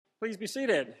Please be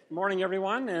seated. Good morning,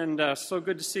 everyone, and so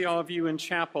good to see all of you in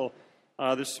chapel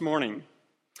this morning.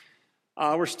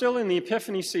 We're still in the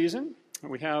Epiphany season.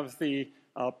 We have the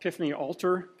Epiphany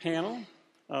altar panel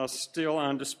still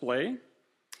on display.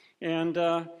 And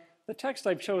the text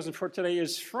I've chosen for today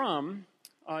is from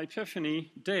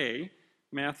Epiphany Day,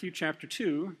 Matthew chapter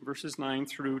 2, verses 9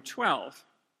 through 12.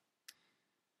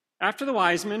 After the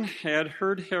wise men had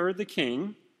heard Herod the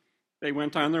king, they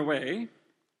went on their way,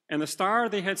 and the star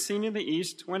they had seen in the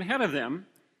east went ahead of them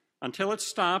until it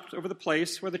stopped over the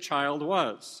place where the child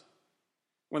was.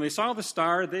 When they saw the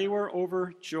star, they were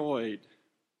overjoyed.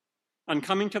 On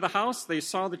coming to the house, they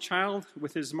saw the child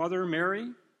with his mother Mary,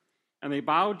 and they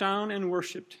bowed down and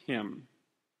worshipped him.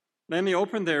 Then they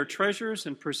opened their treasures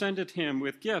and presented him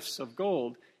with gifts of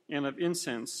gold and of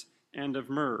incense and of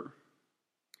myrrh.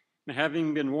 And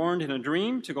having been warned in a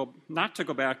dream not to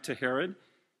go back to Herod,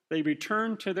 they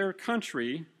returned to their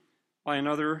country by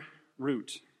another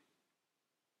route.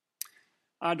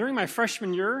 During my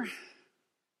freshman year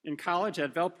in college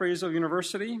at Valparaiso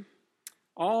University,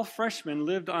 all the freshmen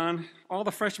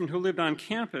who lived on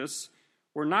campus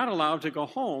were not allowed to go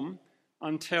home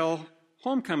until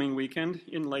homecoming weekend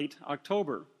in late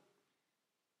October.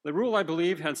 The rule, I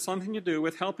believe, had something to do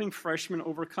with helping freshmen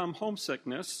overcome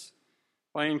homesickness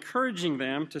by encouraging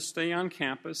them to stay on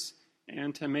campus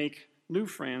and to make new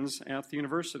friends at the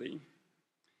university.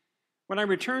 When I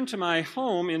returned to my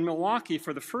home in Milwaukee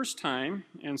for the first time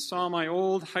and saw my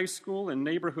old high school and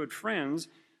neighborhood friends,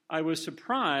 I was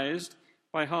surprised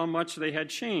by how much they had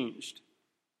changed.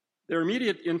 Their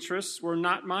immediate interests were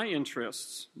not my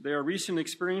interests. Their recent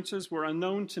experiences were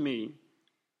unknown to me.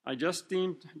 I just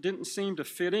didn't seem to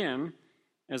fit in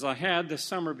as I had the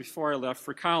summer before I left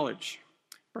for college.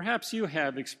 Perhaps you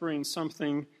have experienced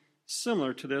something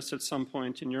similar to this at some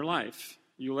point in your life.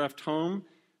 You left home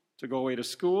to go away to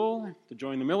school, to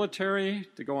join the military,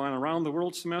 to go on a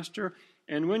round-the-world semester,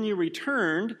 and when you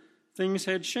returned, things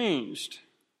had changed.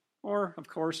 Or, of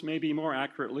course, maybe more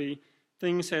accurately,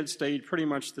 things had stayed pretty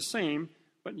much the same,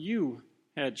 but you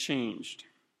had changed.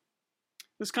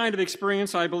 This kind of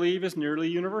experience, I believe, is nearly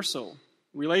universal.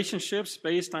 Relationships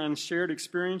based on shared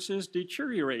experiences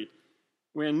deteriorate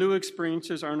when new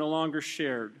experiences are no longer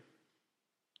shared.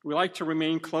 We like to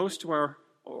remain close to our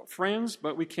friends,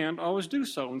 but we can't always do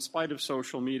so in spite of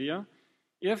social media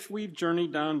if we've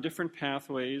journeyed down different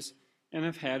pathways and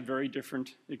have had very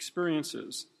different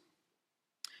experiences.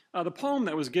 The poem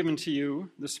that was given to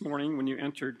you this morning when you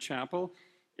entered chapel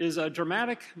is a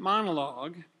dramatic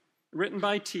monologue written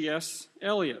by T.S.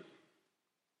 Eliot.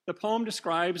 The poem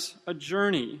describes a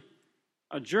journey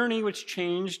which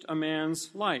changed a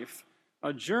man's life,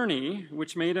 a journey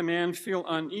which made a man feel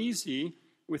uneasy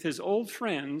with his old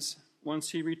friends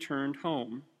once he returned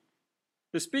home.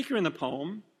 The speaker in the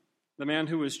poem, the man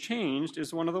who was changed,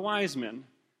 is one of the wise men,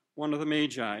 one of the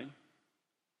Magi.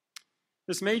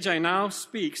 This Magi now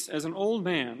speaks as an old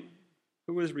man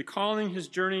who is recalling his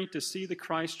journey to see the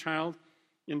Christ child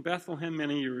in Bethlehem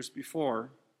many years before.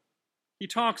 He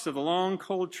talks of the long,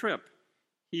 cold trip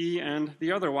he and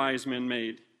the other wise men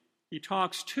made. He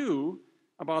talks, too,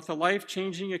 about the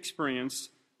life-changing experience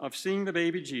of seeing the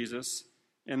baby Jesus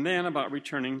and then about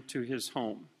returning to his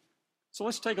home. So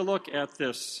let's take a look at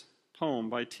this poem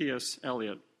by T.S.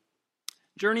 Eliot.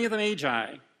 Journey of the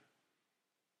Magi.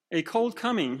 A cold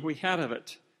coming we had of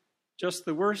it, just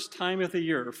the worst time of the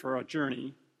year for a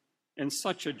journey, and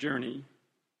such a journey.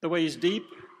 The ways deep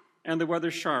and the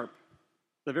weather sharp,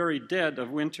 the very dead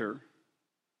of winter.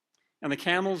 And the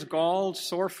camels galled,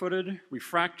 sore-footed,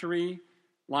 refractory,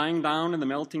 lying down in the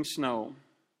melting snow.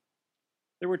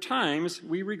 There were times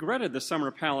we regretted the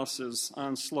summer palaces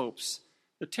on slopes,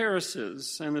 the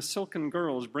terraces, and the silken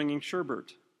girls bringing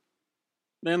sherbet.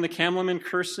 Then the camelmen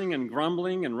cursing and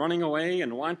grumbling and running away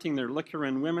and wanting their liquor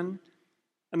and women,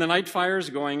 and the night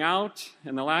fires going out,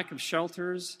 and the lack of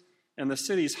shelters, and the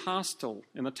cities hostile,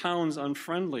 and the towns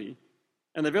unfriendly,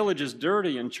 and the villages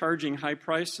dirty and charging high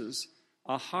prices.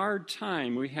 A hard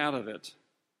time we had of it.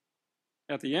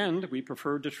 At the end, we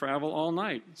preferred to travel all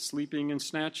night, sleeping in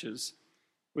snatches,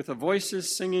 with the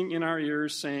voices singing in our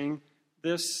ears saying,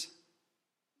 "This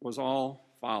was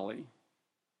all folly."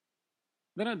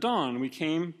 Then at dawn, we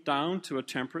came down to a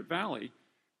temperate valley,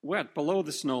 wet below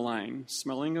the snow line,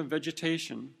 smelling of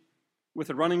vegetation, with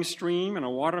a running stream and a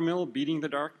watermill beating the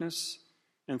darkness,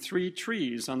 and 3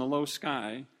 trees on the low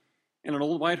sky, and an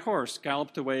old white horse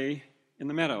galloped away in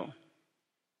the meadow. I'm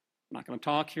not going to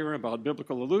talk here about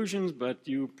biblical allusions, but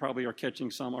you probably are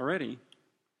catching some already.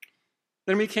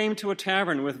 Then we came to a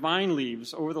tavern with vine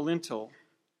leaves over the lintel,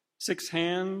 6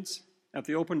 hands at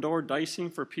the open door dicing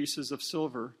for pieces of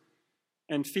silver,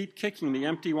 and feet kicking the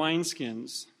empty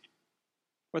wineskins.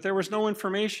 But there was no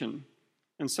information,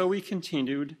 and so we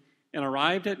continued and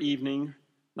arrived at evening,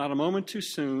 not a moment too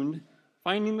soon,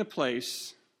 finding the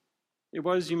place. It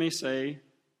was, you may say,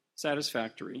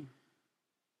 satisfactory.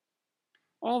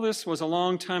 All this was a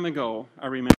long time ago, I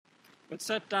remember. But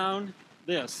set down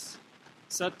this.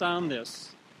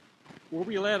 Were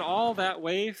we led all that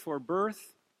way for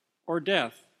birth or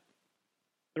death?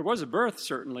 There was a birth,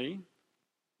 certainly.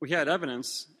 We had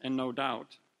evidence and no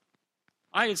doubt.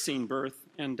 I had seen birth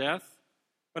and death,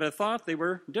 but I thought they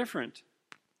were different.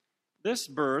 This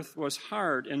birth was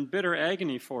hard and bitter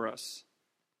agony for us,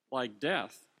 like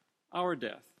death, our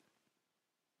death.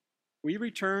 We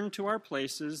returned to our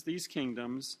places, these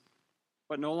kingdoms,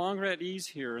 but no longer at ease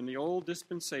here in the old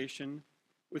dispensation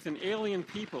with an alien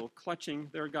people clutching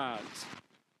their gods.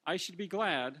 I should be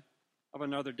glad of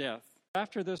another death.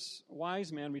 After this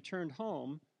wise man returned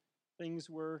home, things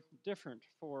were different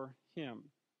for him.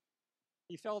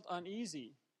 He felt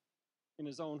uneasy in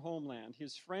his own homeland.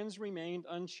 His friends remained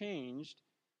unchanged,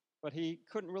 but he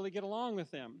couldn't really get along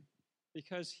with them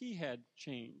because he had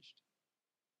changed.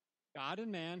 God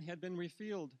and man had been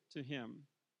revealed to him.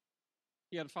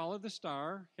 He had followed the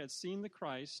star, had seen the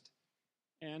Christ,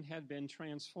 and had been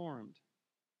transformed.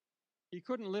 He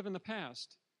couldn't live in the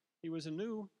past. He was a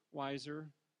new, wiser,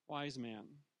 wise man.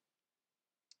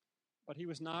 But he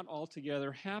was not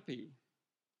altogether happy.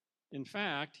 In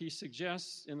fact, he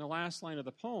suggests in the last line of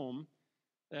the poem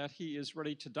that he is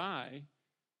ready to die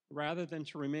rather than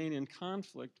to remain in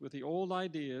conflict with the old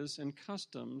ideas and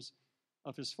customs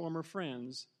of his former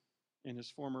friends in his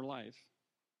former life.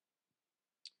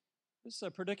 This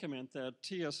predicament that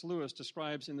T.S. Lewis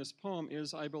describes in this poem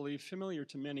is, I believe, familiar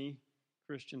to many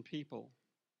Christian people.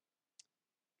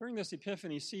 During this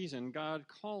Epiphany season, God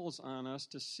calls on us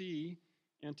to see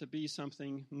and to be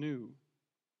something new.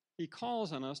 He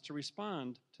calls on us to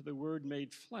respond to the Word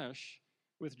made flesh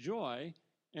with joy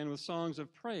and with songs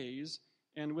of praise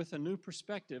and with a new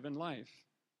perspective in life.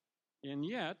 And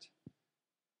yet,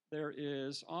 there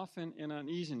is often an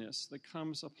uneasiness that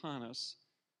comes upon us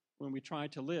when we try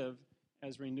to live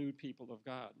as renewed people of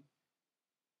God.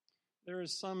 There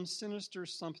is some sinister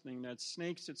something that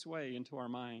snakes its way into our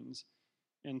minds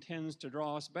and tends to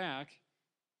draw us back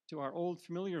to our old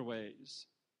familiar ways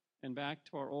and back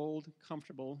to our old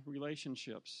comfortable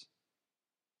relationships.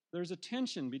 There's a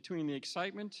tension between the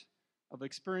excitement of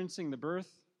experiencing the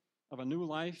birth of a new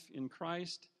life in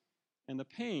Christ and the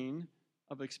pain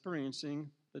of experiencing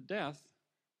the death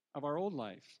of our old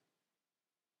life.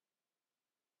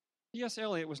 T.S.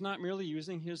 Eliot was not merely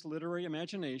using his literary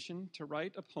imagination to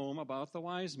write a poem about the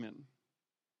wise men.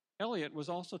 Eliot was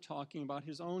also talking about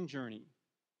his own journey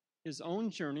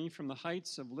from the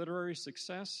heights of literary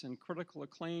success and critical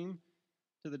acclaim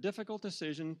to the difficult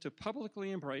decision to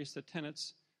publicly embrace the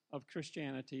tenets of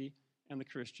Christianity and the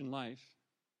Christian life.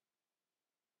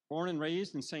 Born and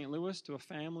raised in St. Louis to a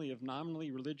family of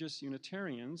nominally religious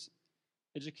Unitarians,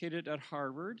 educated at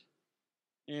Harvard,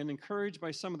 and encouraged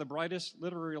by some of the brightest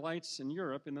literary lights in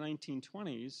Europe in the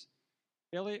 1920s,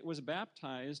 Eliot was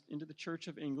baptized into the Church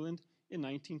of England in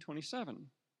 1927,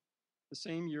 the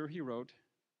same year he wrote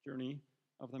Journey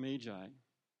of the Magi.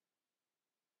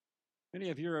 Many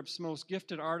of Europe's most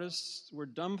gifted artists were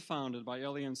dumbfounded by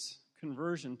Eliot's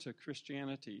conversion to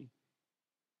Christianity.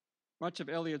 Much of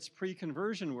Eliot's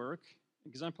pre-conversion work,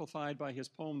 exemplified by his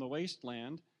poem The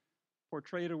Wasteland,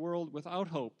 portrayed a world without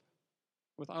hope,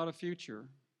 without a future.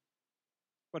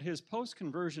 But his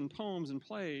post-conversion poems and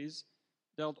plays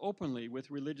dealt openly with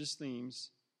religious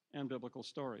themes and biblical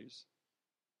stories.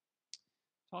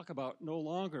 Talk about no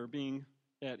longer being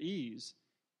at ease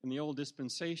in the old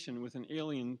dispensation with an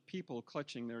alien people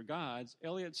clutching their gods.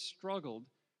 Eliot struggled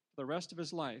for the rest of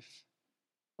his life,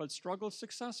 but struggled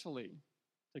successfully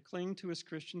to cling to his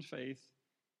Christian faith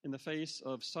in the face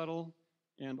of subtle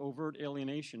and overt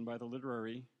alienation by the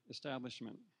literary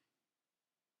establishment.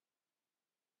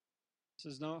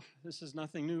 This is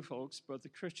nothing new, folks, but the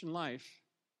Christian life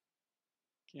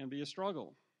can be a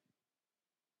struggle.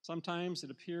 Sometimes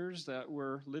it appears that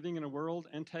we're living in a world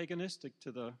antagonistic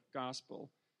to the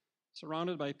gospel,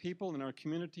 surrounded by people in our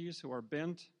communities who are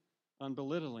bent on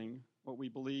belittling what we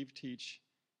believe, teach,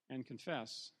 and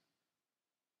confess.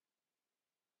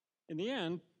 In the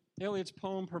end, Eliot's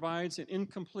poem provides an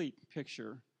incomplete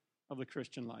picture of the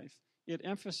Christian life. It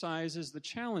emphasizes the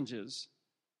challenges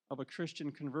of a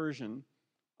Christian conversion,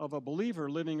 of a believer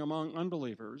living among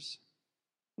unbelievers,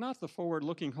 not the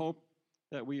forward-looking hope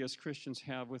that we as Christians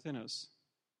have within us.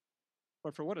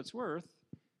 But for what it's worth,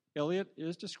 Eliot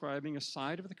is describing a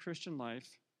side of the Christian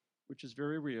life which is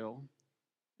very real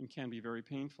and can be very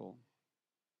painful.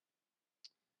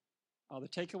 The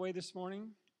takeaway this morning,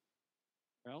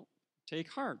 well, take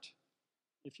heart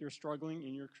if you're struggling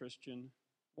in your Christian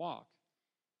walk,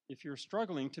 if you're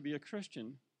struggling to be a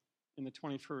Christian in the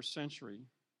 21st century.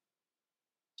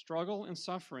 Struggle and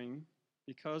suffering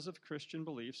because of Christian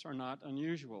beliefs are not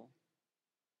unusual.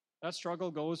 That struggle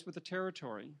goes with the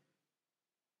territory.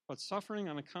 But suffering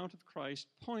on account of Christ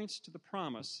points to the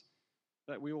promise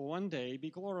that we will one day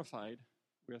be glorified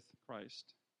with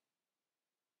Christ.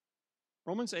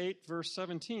 Romans 8, verse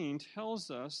 17 tells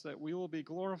us that we will be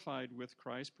glorified with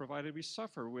Christ provided we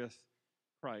suffer with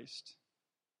Christ.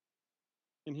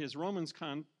 In his Romans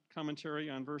commentary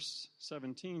on verse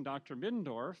 17, Dr.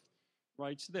 Middendorf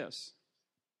writes this.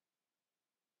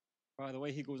 By the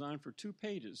way, he goes on for 2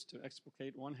 pages to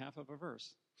explicate one half of a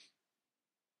verse.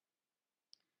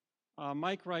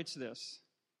 Mike writes this.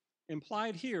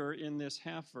 Implied here in this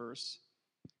half verse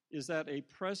is that a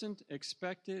present,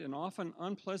 expected, and often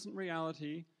unpleasant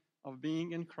reality of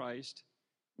being in Christ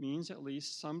means at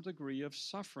least some degree of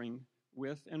suffering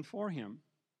with and for him.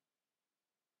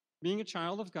 Being a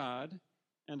child of God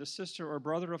and a sister or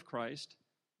brother of Christ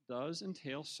does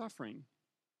entail suffering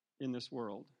in this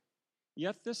world.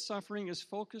 Yet this suffering is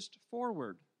focused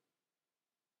forward.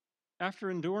 After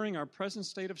enduring our present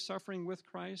state of suffering with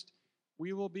Christ,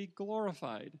 we will be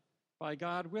glorified by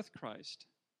God with Christ,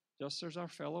 just as our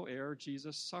fellow heir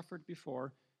Jesus suffered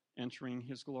before entering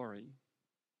his glory.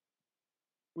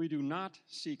 We do not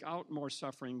seek out more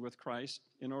suffering with Christ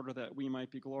in order that we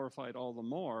might be glorified all the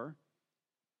more.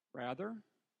 Rather,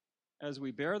 as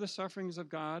we bear the sufferings of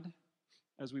God,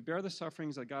 as we bear the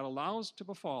sufferings that God allows to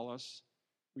befall us,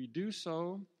 we do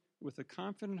so with the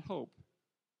confident hope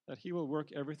that he will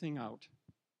work everything out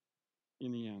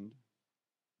in the end.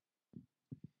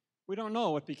 We don't know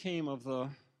what became of the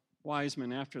wise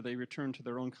men after they returned to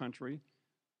their own country,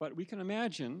 but we can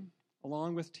imagine,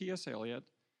 along with T.S. Eliot,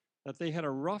 that they had a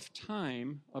rough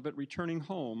time of it returning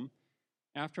home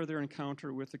after their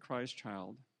encounter with the Christ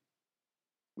child.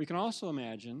 We can also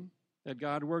imagine that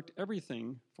God worked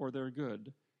everything for their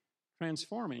good,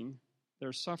 transforming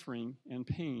their suffering and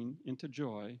pain into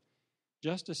joy,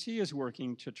 just as he is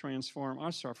working to transform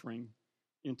our suffering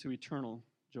into eternal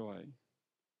joy.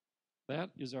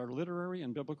 That is our literary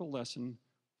and biblical lesson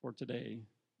for today.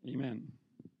 Amen.